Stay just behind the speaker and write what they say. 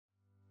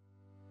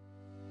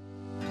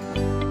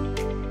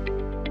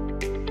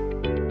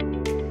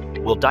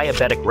Will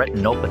diabetic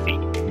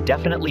retinopathy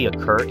definitely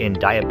occur in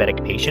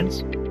diabetic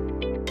patients?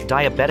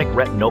 Diabetic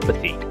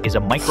retinopathy is a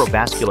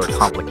microvascular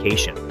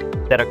complication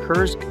that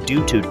occurs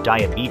due to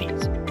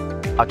diabetes,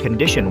 a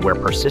condition where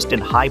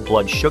persistent high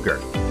blood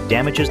sugar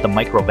damages the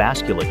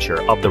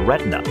microvasculature of the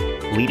retina,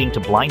 leading to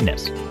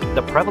blindness.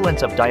 The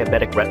prevalence of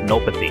diabetic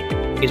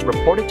retinopathy is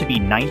reported to be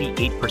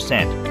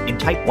 98% in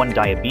type 1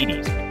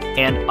 diabetes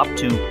and up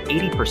to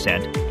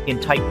 80% in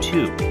type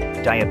 2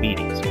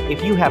 diabetes.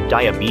 If you have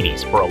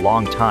diabetes for a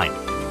long time,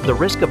 the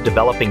risk of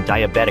developing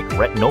diabetic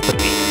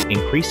retinopathy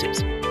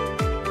increases.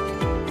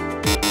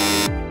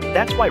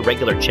 That's why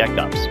regular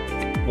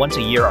checkups once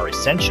a year are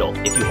essential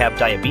if you have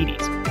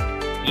diabetes.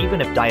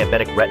 Even if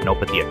diabetic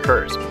retinopathy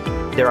occurs,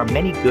 there are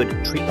many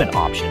good treatment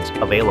options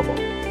available.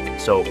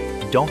 So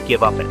don't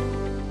give up it.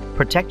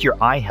 Protect your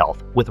eye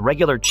health with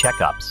regular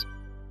checkups.